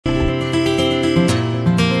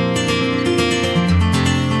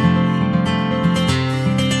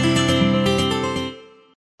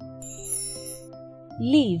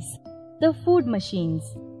the food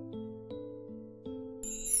machines.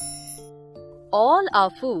 All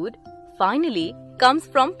our food finally comes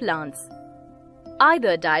from plants,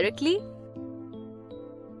 either directly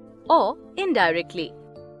or indirectly.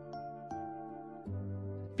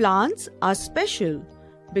 Plants are special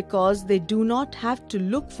because they do not have to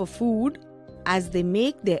look for food as they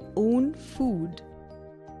make their own food.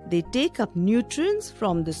 They take up nutrients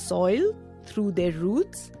from the soil through their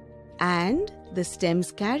roots, and the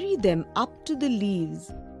stems carry them up to the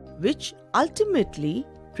leaves, which ultimately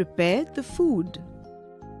prepare the food.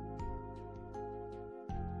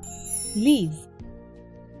 Leaves.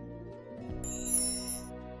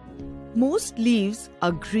 Most leaves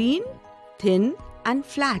are green, thin, and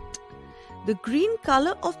flat. The green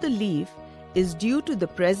color of the leaf is due to the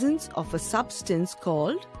presence of a substance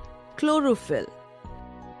called chlorophyll.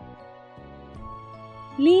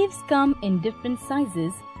 Leaves come in different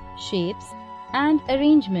sizes, shapes, and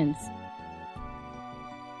arrangements.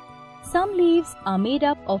 Some leaves are made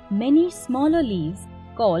up of many smaller leaves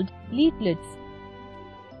called leaflets.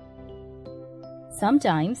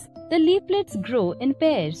 Sometimes the leaflets grow in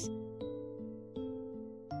pairs.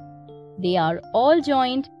 They are all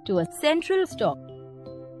joined to a central stalk.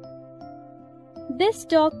 This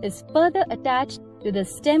stalk is further attached to the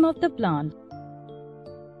stem of the plant.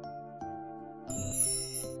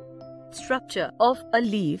 Structure of a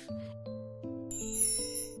leaf.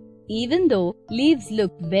 Even though leaves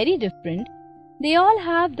look very different, they all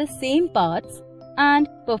have the same parts and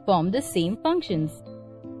perform the same functions.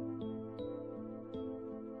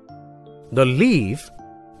 The leaf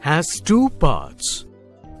has two parts.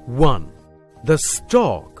 One, the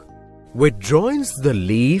stalk, which joins the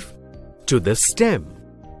leaf to the stem.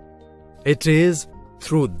 It is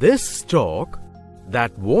through this stalk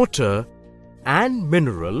that water and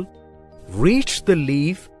mineral reach the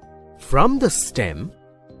leaf from the stem,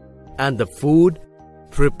 and the food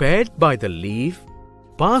prepared by the leaf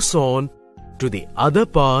pass on to the other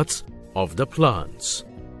parts of the plants.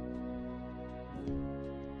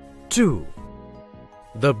 2.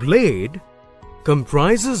 The blade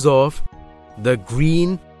comprises of the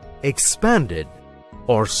green expanded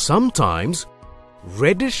or sometimes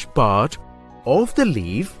reddish part of the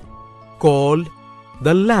leaf called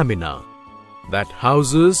the lamina that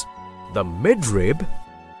houses the midrib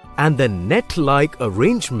and the net-like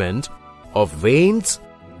arrangement of veins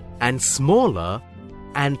and smaller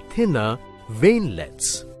and thinner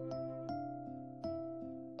veinlets.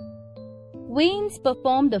 Veins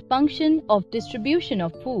perform the function of distribution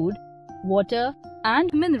of food, water,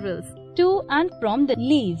 and minerals to and from the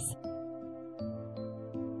leaves.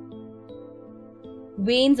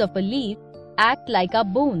 Veins of a leaf act like our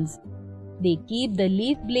bones. They keep the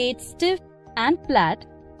leaf blade stiff and flat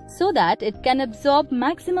so that it can absorb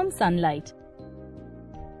maximum sunlight.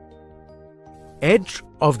 Edge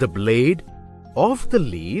of the blade of the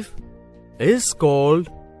leaf is called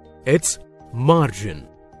its margin.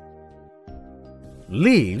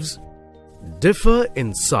 Leaves differ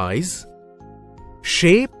in size,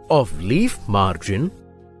 shape of leaf margin.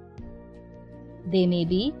 They may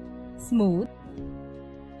be smooth,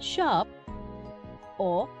 sharp,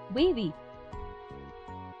 or wavy.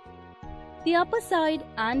 The upper side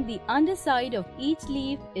and the underside of each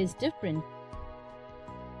leaf is different.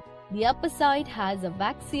 The upper side has a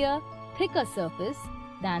waxier, thicker surface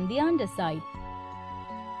than the underside.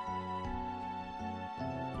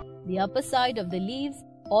 The upper side of the leaves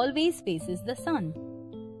always faces the sun.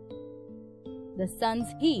 The sun's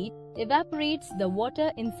heat evaporates the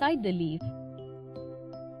water inside the leaf.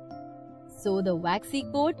 So the waxy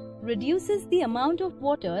coat reduces the amount of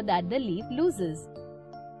water that the leaf loses.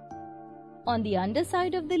 On the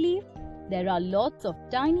underside of the leaf, there are lots of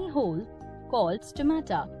tiny holes called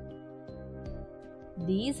stomata.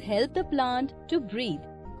 These help the plant to breathe.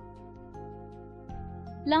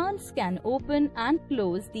 Plants can open and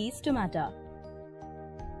close these stomata.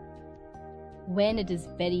 When it is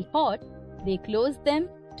very hot, they close them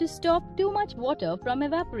to stop too much water from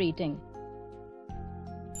evaporating.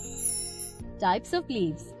 Types of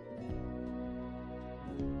leaves.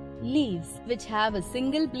 Leaves which have a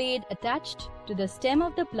single blade attached to the stem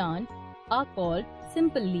of the plant are called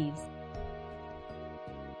simple leaves.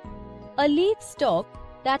 A leaf stalk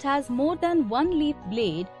that has more than one leaf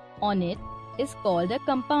blade on it is called a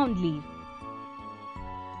compound leaf.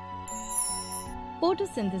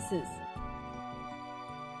 Photosynthesis.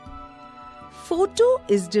 Photo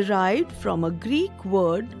is derived from a Greek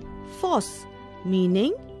word phos,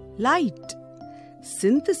 meaning light.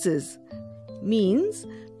 Synthesis means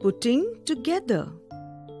putting together.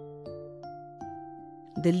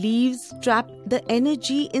 The leaves trap the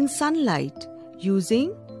energy in sunlight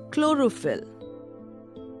using chlorophyll.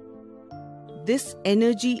 This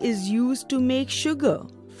energy is used to make sugar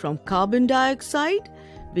from carbon dioxide,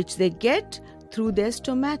 which they get through their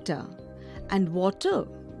stomata, and water,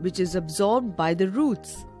 which is absorbed by the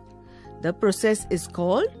roots. The process is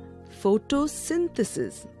called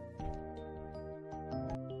photosynthesis.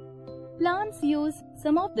 Plants use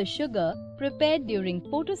some of the sugar prepared during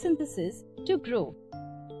photosynthesis to grow.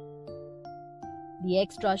 The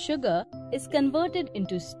extra sugar is converted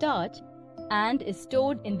into starch and is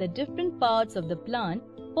stored in the different parts of the plant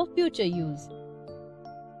for future use.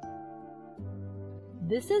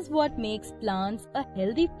 This is what makes plants a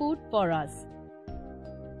healthy food for us.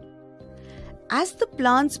 As the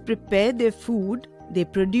plants prepare their food, they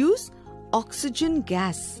produce oxygen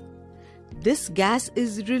gas. This gas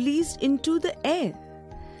is released into the air.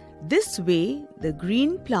 This way, the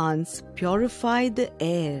green plants purify the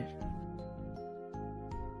air.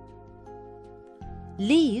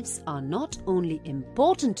 Leaves are not only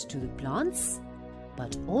important to the plants,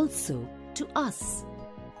 but also to us.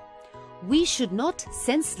 We should not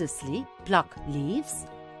senselessly pluck leaves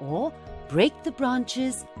or break the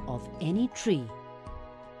branches of any tree.